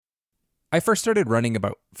I first started running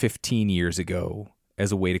about 15 years ago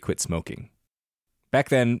as a way to quit smoking. Back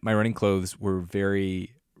then, my running clothes were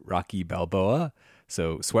very Rocky Balboa,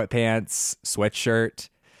 so sweatpants, sweatshirt.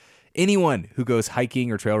 Anyone who goes hiking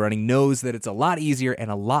or trail running knows that it's a lot easier and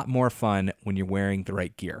a lot more fun when you're wearing the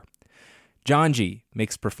right gear. Janji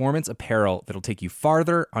makes performance apparel that'll take you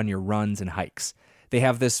farther on your runs and hikes. They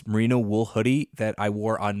have this merino wool hoodie that I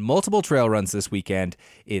wore on multiple trail runs this weekend.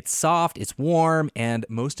 It's soft, it's warm, and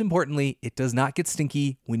most importantly, it does not get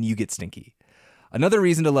stinky when you get stinky. Another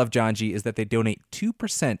reason to love Janji is that they donate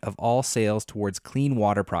 2% of all sales towards clean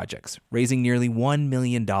water projects, raising nearly $1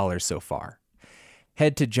 million so far.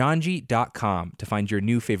 Head to janji.com to find your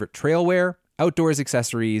new favorite trail wear, outdoors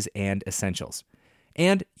accessories, and essentials.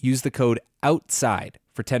 And use the code OUTSIDE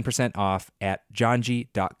for 10% off at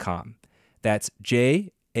janji.com. That's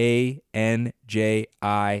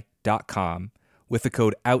JANJI.com with the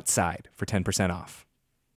code OUTSIDE for 10% off.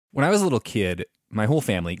 When I was a little kid, my whole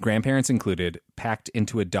family, grandparents included, packed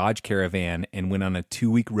into a Dodge Caravan and went on a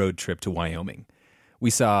 2-week road trip to Wyoming. We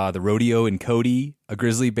saw the rodeo in Cody, a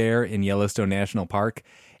grizzly bear in Yellowstone National Park,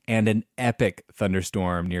 and an epic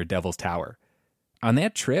thunderstorm near Devil's Tower. On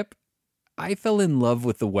that trip, I fell in love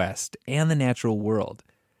with the West and the natural world.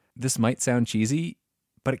 This might sound cheesy,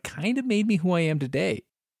 but it kind of made me who I am today.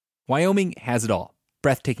 Wyoming has it all.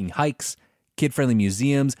 Breathtaking hikes, kid-friendly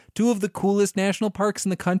museums, 2 of the coolest national parks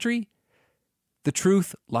in the country. The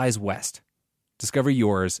truth lies west. Discover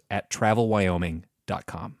yours at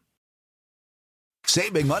travelwyoming.com.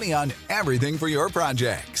 Save big money on everything for your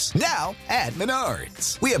projects. Now at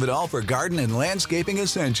Menards. We have it all for garden and landscaping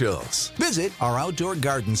essentials. Visit our outdoor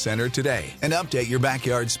garden center today and update your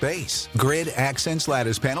backyard space. Grid Accents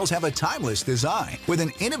lattice panels have a timeless design with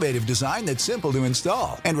an innovative design that's simple to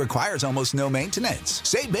install and requires almost no maintenance.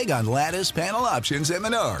 Save big on lattice panel options at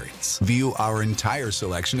Menards. View our entire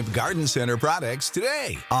selection of garden center products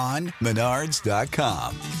today on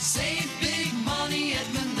Menards.com. Save big money at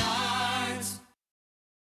Menards.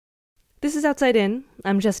 This is Outside In.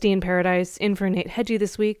 I'm Justine Paradise, in for Nate Hedgie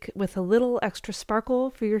this week with a little extra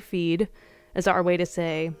sparkle for your feed as our way to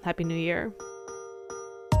say Happy New Year.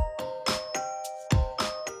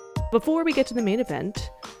 Before we get to the main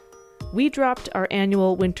event, we dropped our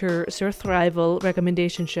annual winter survival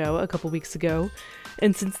recommendation show a couple weeks ago,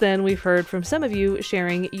 and since then we've heard from some of you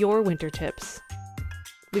sharing your winter tips.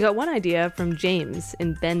 We got one idea from James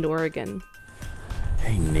in Bend, Oregon.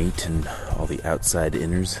 Hey Nate and all the outside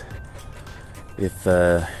inners. If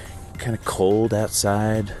kind of cold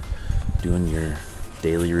outside, doing your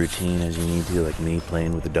daily routine as you need to, like me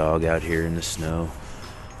playing with the dog out here in the snow,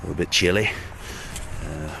 a little bit chilly,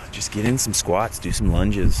 just get in some squats, do some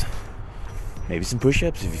lunges, maybe some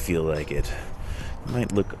push-ups if you feel like it. It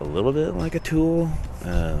might look a little bit like a tool,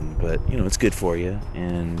 but you know, it's good for you,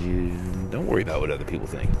 and you don't worry about what other people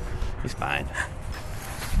think. It's fine.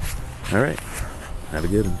 All right, have a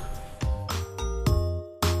good one.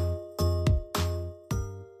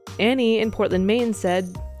 Annie in Portland, Maine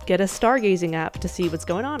said, get a stargazing app to see what's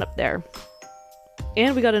going on up there.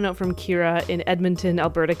 And we got a note from Kira in Edmonton,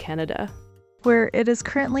 Alberta, Canada, where it is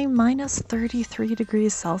currently minus 33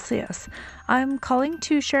 degrees Celsius. I'm calling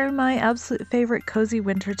to share my absolute favorite cozy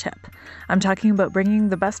winter tip. I'm talking about bringing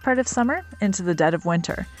the best part of summer into the dead of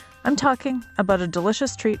winter. I'm talking about a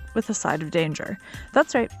delicious treat with a side of danger.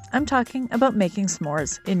 That's right, I'm talking about making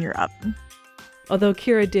s'mores in your oven. Although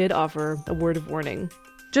Kira did offer a word of warning.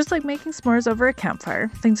 Just like making s'mores over a campfire,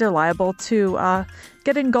 things are liable to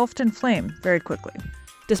get engulfed in flame very quickly.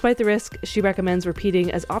 Despite the risk, she recommends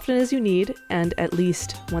repeating as often as you need and at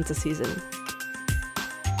least once a season.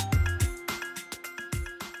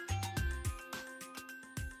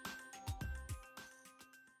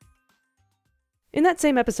 In that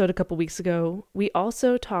same episode a couple weeks ago, we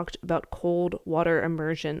also talked about cold water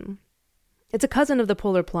immersion. It's a cousin of the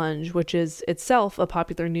polar plunge, which is itself a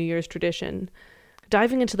popular New Year's tradition.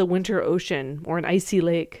 Diving into the winter ocean or an icy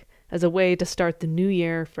lake as a way to start the new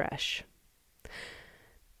year fresh.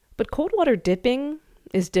 But cold water dipping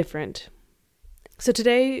is different. So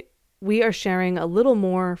today we are sharing a little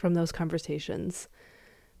more from those conversations.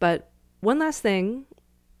 But one last thing,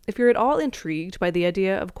 if you're at all intrigued by the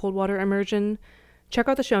idea of cold water immersion, check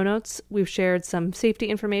out the show notes. We've shared some safety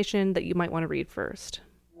information that you might want to read first.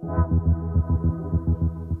 All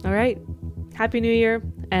right. Happy New Year,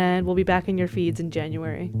 and we'll be back in your feeds in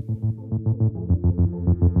January.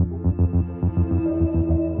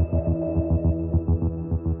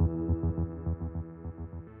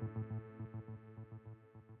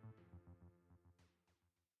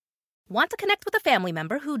 Want to connect with a family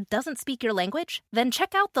member who doesn't speak your language? Then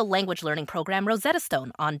check out the language learning program Rosetta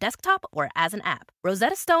Stone on desktop or as an app.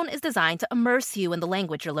 Rosetta Stone is designed to immerse you in the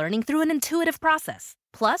language you're learning through an intuitive process.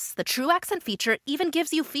 Plus, the True Accent feature even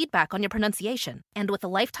gives you feedback on your pronunciation. And with a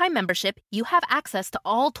lifetime membership, you have access to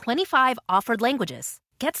all 25 offered languages.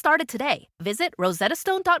 Get started today. Visit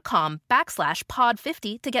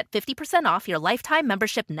rosettastone.com/pod50 to get 50% off your lifetime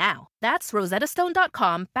membership now. That's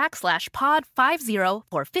rosettastone.com/pod50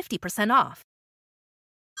 for 50% off.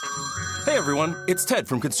 Hey everyone, it's Ted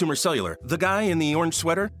from Consumer Cellular, the guy in the orange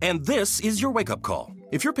sweater, and this is your wake-up call.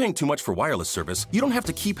 If you're paying too much for wireless service, you don't have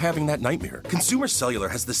to keep having that nightmare. Consumer Cellular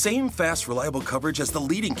has the same fast, reliable coverage as the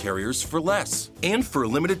leading carriers for less. And for a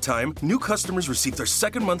limited time, new customers receive their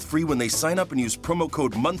second month free when they sign up and use promo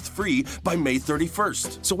code MONTHFREE by May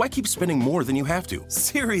 31st. So why keep spending more than you have to?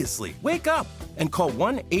 Seriously, wake up and call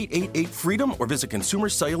 1-888-FREEDOM or visit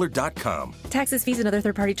consumercellular.com. Taxes, fees, and other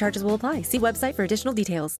third-party charges will apply. See website for additional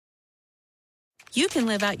details. You can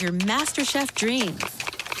live out your MasterChef dreams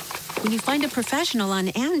when you find a professional on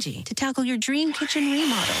Angie to tackle your dream kitchen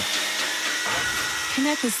remodel.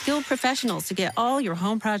 Connect with skilled professionals to get all your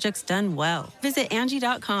home projects done well. Visit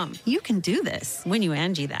Angie.com. You can do this when you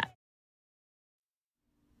Angie that.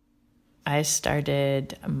 I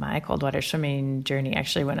started my cold water swimming journey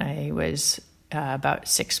actually when I was about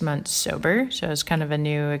 6 months sober. So it was kind of a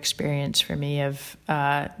new experience for me of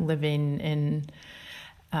living in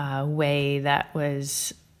a way that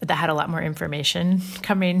had a lot more information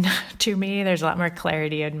coming to me. There's a lot more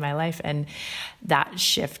clarity in my life. And that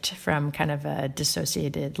shift from kind of a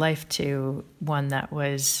dissociated life to one that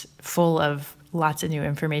was full of lots of new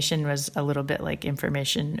information was a little bit like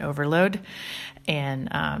information overload. And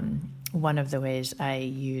one of the ways I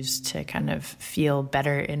used to kind of feel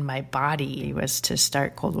better in my body was to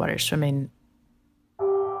start cold water swimming.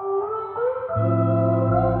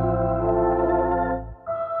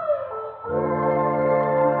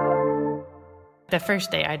 The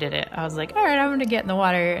first day I did it, I was like, all right, I'm going to get in the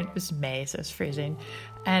water. It was May, so it was freezing.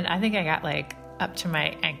 And I think I got like up to my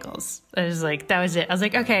ankles. I was like, that was it. I was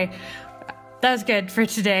like, okay, that was good for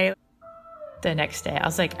today. The next day, I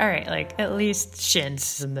was like, all right, like at least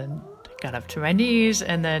shins. And then got up to my knees.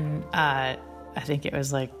 And then I think it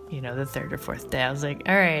was like, the third or fourth day, I was like,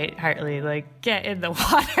 all right, Hartley, like get in the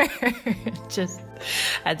water. Just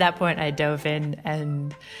at that point, I dove in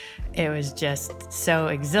and it was just so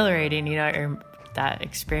exhilarating, that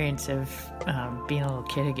experience of being a little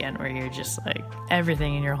kid again, where you're just like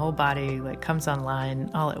everything in your whole body like comes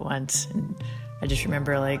online all at once. And I just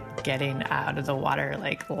remember like getting out of the water,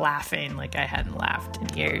 like laughing like I hadn't laughed in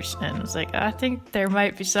years. And I was like, I think there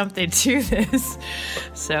might be something to this.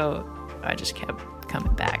 So I just kept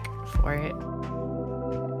coming back for it.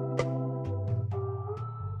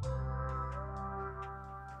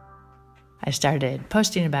 I started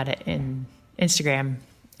posting about it in Instagram,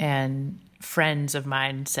 and friends of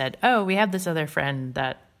mine said, oh, we have this other friend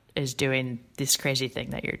that is doing this crazy thing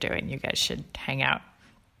that you're doing. You guys should hang out.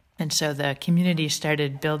 And so the community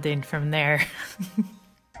started building from there.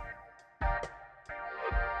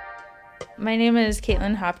 My name is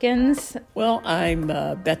Caitlin Hopkins. Well, I'm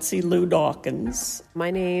Betsy Lou Dawkins. My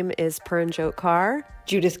name is Pernjot Kaur.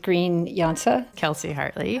 Judith Green Yansa. Kelsey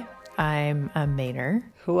Hartley. I'm a Mainer.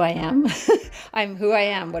 Who I am? I'm who I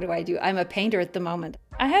am. What do I do? I'm a painter at the moment.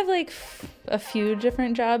 I have like a few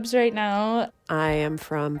different jobs right now. I am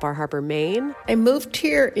from Bar Harbor, Maine. I moved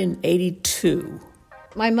here in '82.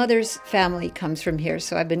 My mother's family comes from here,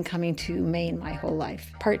 so I've been coming to Maine my whole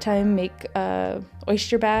life. Part-time make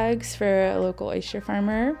oyster bags for a local oyster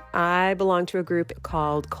farmer. I belong to a group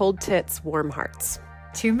called Cold Tits, Warm Hearts.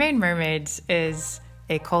 Two Maine Mermaids is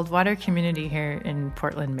a cold water community here in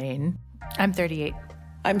Portland, Maine. I'm 38.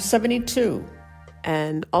 I'm 72.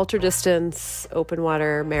 An ultra-distance open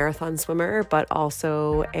water marathon swimmer, but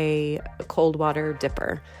also a cold water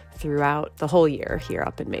dipper throughout the whole year here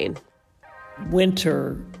up in Maine.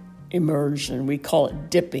 Winter immersion, we call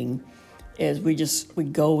it dipping, is we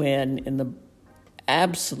go in the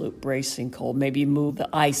absolute bracing cold, maybe move the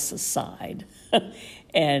ice aside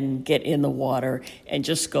and get in the water and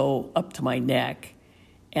just go up to my neck.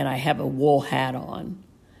 And I have a wool hat on.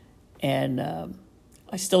 And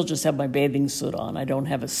I still just have my bathing suit on. I don't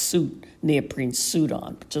have a neoprene suit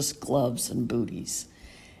on, but just gloves and booties.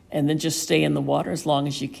 And then just stay in the water as long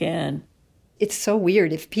as you can. It's so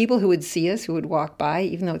weird. If people who would see us, who would walk by,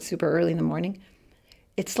 even though it's super early in the morning,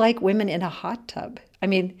 it's like women in a hot tub. I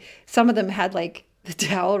mean, some of them had like the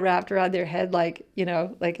towel wrapped around their head like,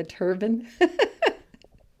 like a turban.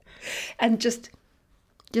 And just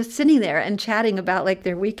sitting there and chatting about like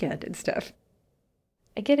their weekend and stuff.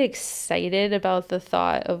 I get excited about the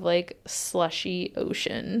thought of like slushy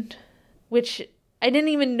ocean, which I didn't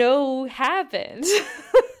even know happened.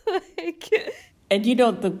 And you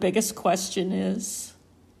know, the biggest question is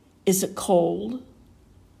it cold?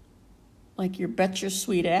 Like, you bet your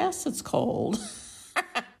sweet ass it's cold.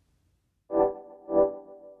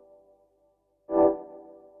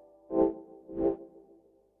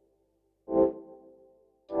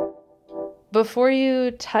 Before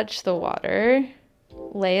you touch the water,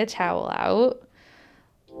 lay a towel out,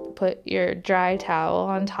 put your dry towel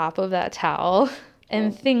on top of that towel,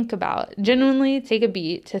 and genuinely take a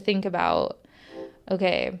beat to think about,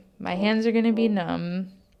 okay, my hands are going to be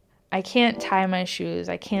numb. I can't tie my shoes.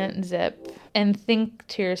 I can't zip. And think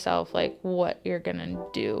to yourself, like, what you're going to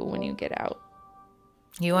do when you get out.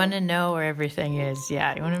 You want to know where everything is.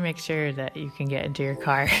 Yeah, you want to make sure that you can get into your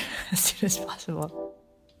car as soon as possible.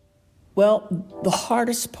 Well, the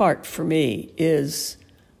hardest part for me is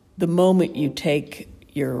the moment you take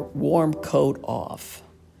your warm coat off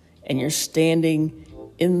and you're standing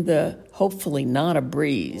in the, hopefully not a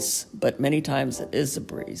breeze, but many times it is a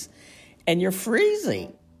breeze, and you're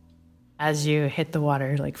freezing. As you hit the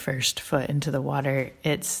water, like first foot into the water,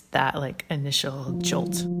 it's that like initial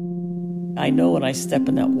jolt. I know when I step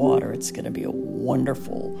in that water, it's going to be a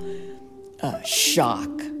wonderful shock,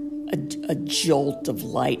 a jolt of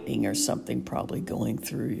lightning or something probably going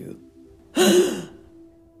through you.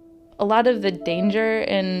 A lot of the danger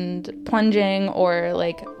in plunging, or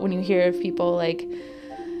like when you hear of people like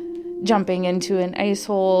jumping into an ice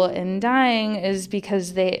hole and dying, is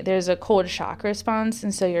because there's a cold shock response,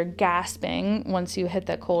 and so you're gasping once you hit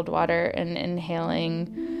that cold water and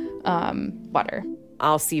inhaling water.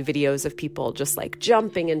 I'll see videos of people just like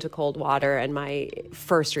jumping into cold water, and my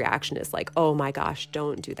first reaction is like, oh my gosh,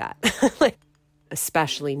 don't do that. Like,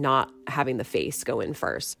 especially not having the face go in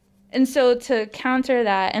first. And so to counter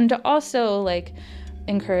that, and to also like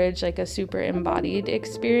encourage like a super embodied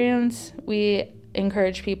experience, we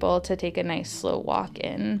encourage people to take a nice slow walk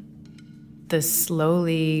in. The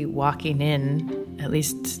slowly walking in, at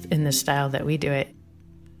least in the style that we do it,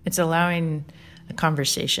 it's allowing a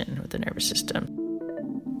conversation with the nervous system.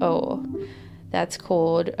 Oh, that's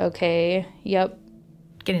cold. Okay. Yep.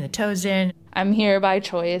 Getting the toes in. I'm here by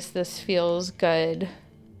choice. This feels good.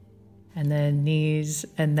 And then knees.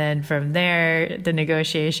 And then from there, the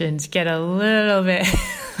negotiations get a little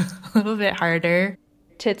bit harder.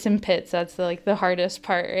 Tits and pits. That's like the hardest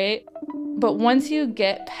part, right? But once you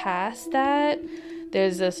get past that,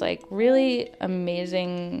 there's this like really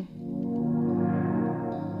amazing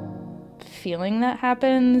feeling that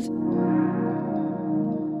happens.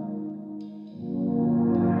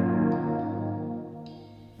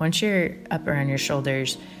 Once you're up around your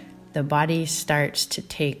shoulders, the body starts to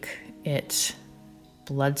take its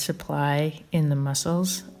blood supply in the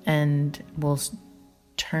muscles and will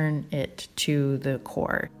turn it to the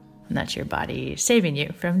core. And that's your body saving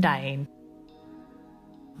you from dying.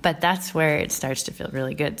 But that's where it starts to feel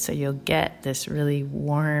really good. So you'll get this really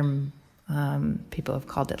warm, people have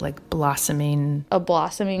called it like blossoming. A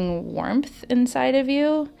blossoming warmth inside of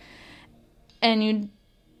you. And you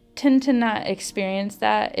tend to not experience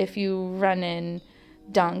that if you run in,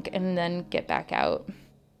 dunk, and then get back out.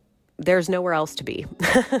 There's nowhere else to be.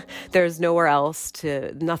 There's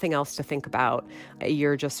nothing else to think about.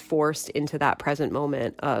 You're just forced into that present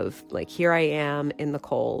moment of like, here I am in the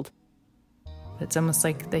cold. It's almost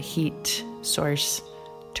like the heat source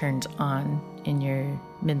turns on in your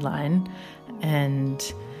midline,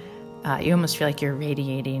 and you almost feel like you're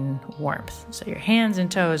radiating warmth. So your hands and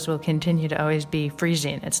toes will continue to always be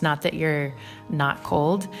freezing. It's not that you're not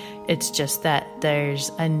cold. It's just that there's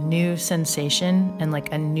a new sensation and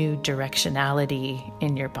like a new directionality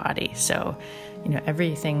in your body. So,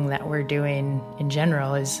 everything that we're doing in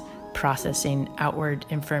general is processing outward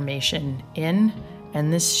information in,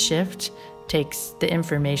 and this shift takes the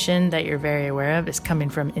information that you're very aware of is coming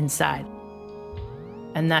from inside.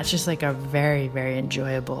 And that's just like a very, very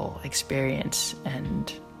enjoyable experience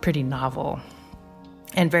and pretty novel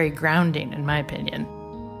and very grounding, in my opinion.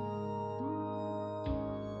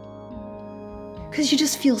 Because you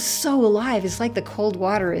just feel so alive. It's like the cold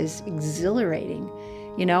water is exhilarating,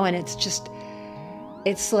 and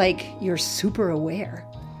it's like you're super aware.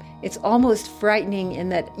 It's almost frightening in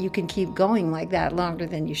that you can keep going like that longer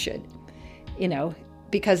than you should,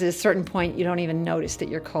 because at a certain point you don't even notice that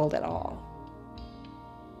you're cold at all.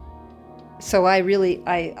 So I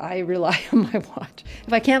rely on my watch.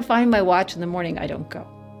 If I can't find my watch in the morning, I don't go.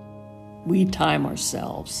 We time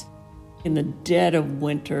ourselves. In the dead of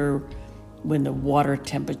winter, when the water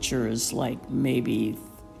temperature is like maybe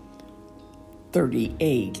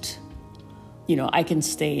 38, I can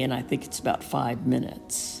stay in, I think it's about 5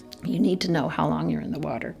 minutes. You need to know how long you're in the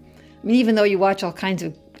water. I mean, even though you watch all kinds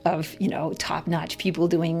of top-notch people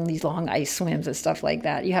doing these long ice swims and stuff like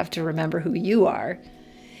that, you have to remember who you are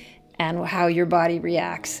and how your body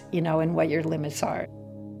reacts, and what your limits are.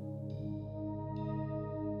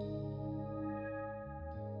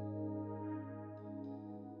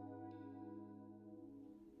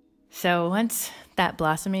 So once that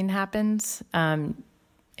blossoming happens,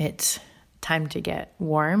 it's time to get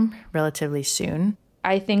warm relatively soon.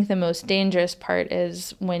 I think the most dangerous part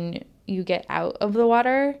is when you get out of the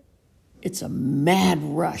water. It's a mad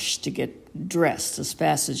rush to get dressed as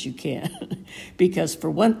fast as you can because, for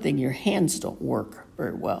one thing, your hands don't work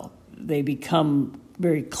very well. They become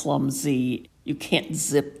very clumsy. You can't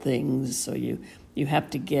zip things, so you have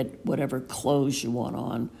to get whatever clothes you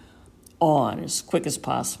want on as quick as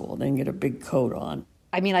possible, then get a big coat on.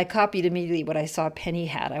 I mean, I copied immediately what I saw Penny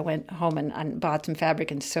had. I went home and bought some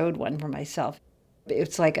fabric and sewed one for myself.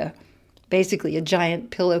 It's like basically a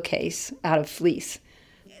giant pillowcase out of fleece.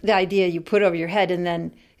 The idea you put over your head, and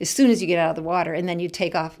then as soon as you get out of the water, and then you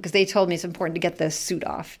take off, because they told me it's important to get the suit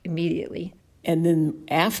off immediately. And then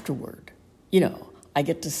afterward, I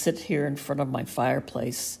get to sit here in front of my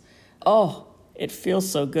fireplace. Oh, it feels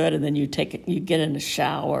so good. And then you get in a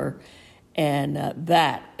shower, and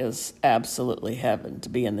that is absolutely heaven, to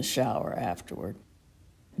be in the shower afterward.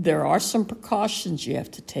 There are some precautions you have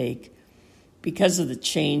to take because of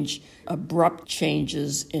the abrupt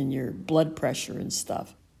changes in your blood pressure and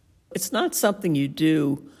stuff. It's not something you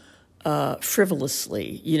do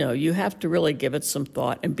frivolously. You have to really give it some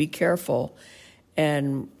thought and be careful.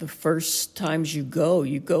 And the first times you go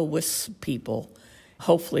with some people,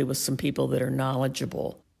 hopefully with some people that are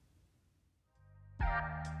knowledgeable.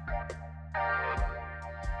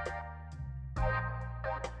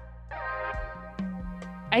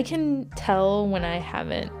 I can tell when I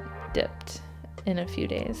haven't dipped in a few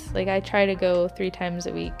days. Like, I try to go 3 times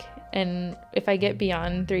a week, and if I get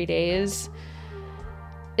beyond 3 days,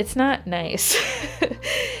 it's not nice.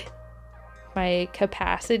 My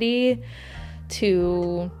capacity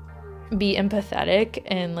to be empathetic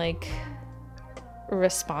and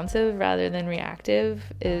responsive rather than reactive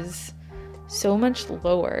is so much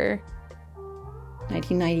lower.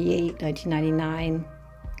 1998, 1999,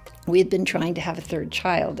 we had been trying to have a 3rd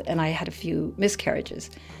child, and I had a few miscarriages.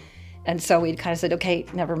 And so we'd kind of said, okay,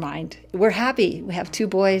 never mind. We're happy. We have 2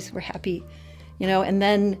 boys. We're happy. And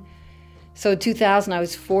then, so 2000, I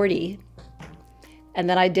was 40. And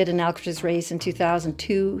then I did an Alcatraz race in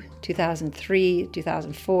 2002, 2003,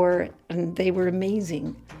 2004. And they were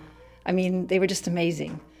amazing. I mean, they were just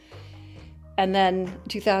amazing. And then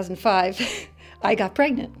 2005, I got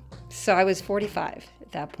pregnant. So I was 45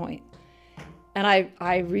 at that point. And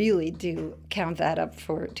I really do count that up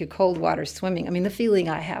to cold water swimming. I mean, the feeling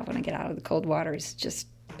I have when I get out of the cold water is just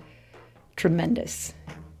tremendous.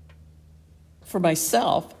 For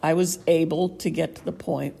myself, I was able to get to the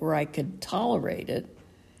point where I could tolerate it.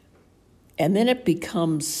 And then it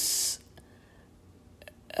becomes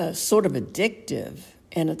sort of addictive.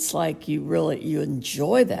 And it's like you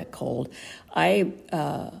enjoy that cold. I'm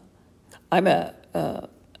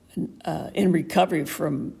in recovery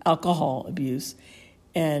from alcohol abuse,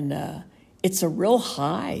 and it's a real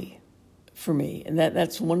high for me. And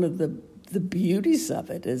that's one of the beauties of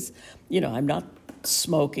it is, I'm not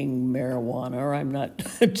smoking marijuana or I'm not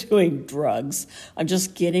doing drugs. I'm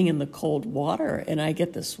just getting in the cold water, and I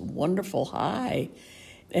get this wonderful high,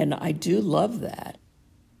 and I do love that.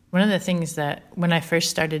 One of the things that when I first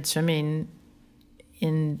started swimming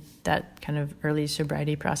in that kind of early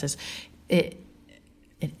sobriety process, it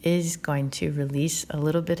is going to release a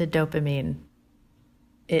little bit of dopamine.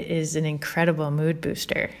 It is an incredible mood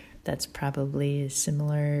booster. That's probably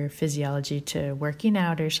similar physiology to working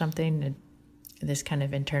out or something. This kind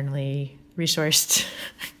of internally resourced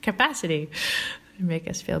capacity to make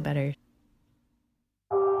us feel better.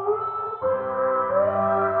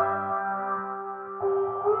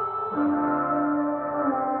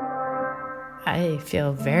 I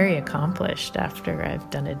feel very accomplished after I've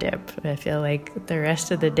done a dip. I feel like the rest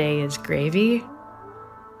of the day is gravy.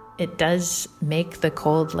 It does make the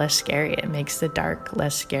cold less scary. It makes the dark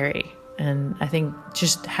less scary. And I think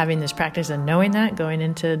just having this practice and knowing that going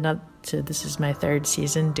into this is my 3rd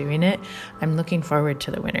season doing it, I'm looking forward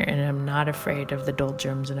to the winter, and I'm not afraid of the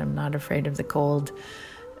doldrums, and I'm not afraid of the cold.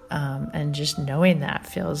 And just knowing that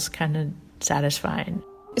feels kind of satisfying.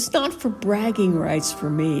 It's not for bragging rights for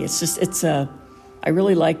me. I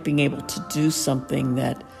really like being able to do something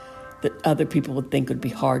that other people would think would be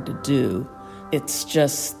hard to do. It's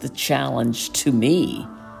just the challenge to me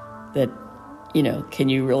that, can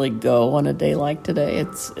you really go on a day like today?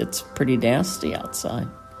 It's pretty nasty outside.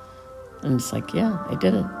 And it's like, yeah, I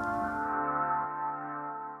did it.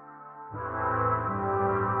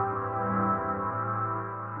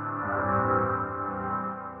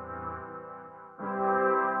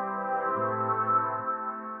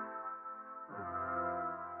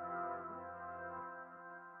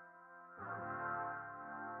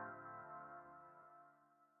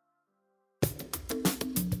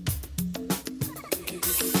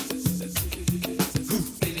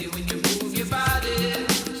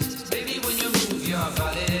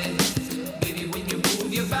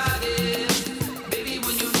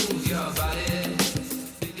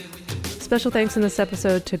 Special thanks in this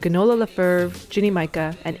episode to Ganola Lefevre, Ginny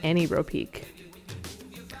Micah, and Annie Ropeek.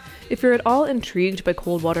 If you're at all intrigued by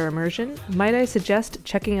cold water immersion, might I suggest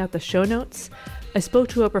checking out the show notes? I spoke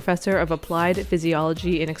to a professor of applied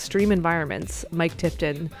physiology in extreme environments, Mike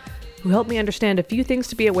Tipton, who helped me understand a few things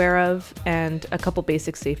to be aware of and a couple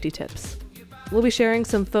basic safety tips. We'll be sharing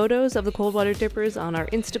some photos of the cold water dippers on our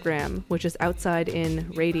Instagram, which is Outside In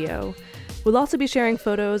Radio. We'll also be sharing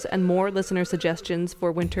photos and more listener suggestions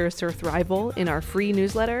for winter survival in our free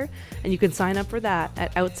newsletter, and you can sign up for that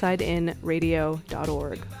at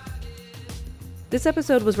outsideinradio.org. This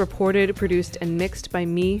episode was reported, produced, and mixed by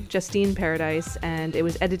me, Justine Paradise, and it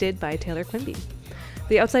was edited by Taylor Quimby.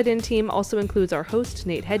 The Outside In team also includes our host,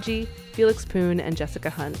 Nate Hedgie, Felix Poon, and Jessica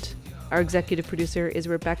Hunt. Our executive producer is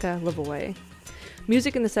Rebecca Lavoie.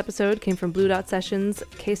 Music in this episode came from Blue Dot Sessions,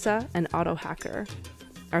 Kesa, and Auto Hacker.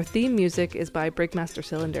 Our theme music is by Breakmaster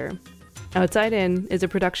Cylinder. Outside In is a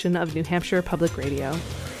production of New Hampshire Public Radio.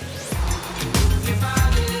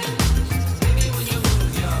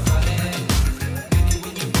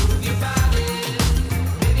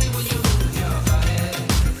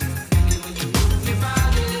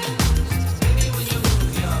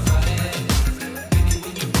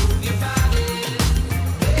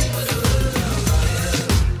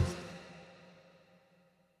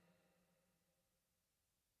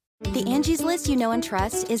 The Angie's List you know and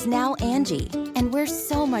trust is now Angie, and we're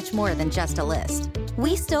so much more than just a list.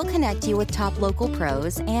 We still connect you with top local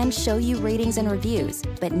pros and show you ratings and reviews,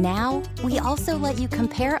 but now we also let you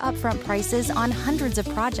compare upfront prices on hundreds of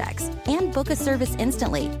projects and book a service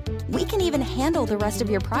instantly. We can even handle the rest of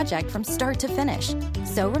your project from start to finish.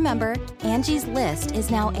 So remember, Angie's List is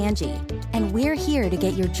now Angie, and we're here to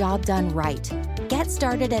get your job done right. Get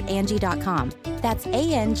started at Angie.com. That's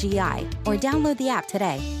ANGI, or download the app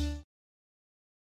today.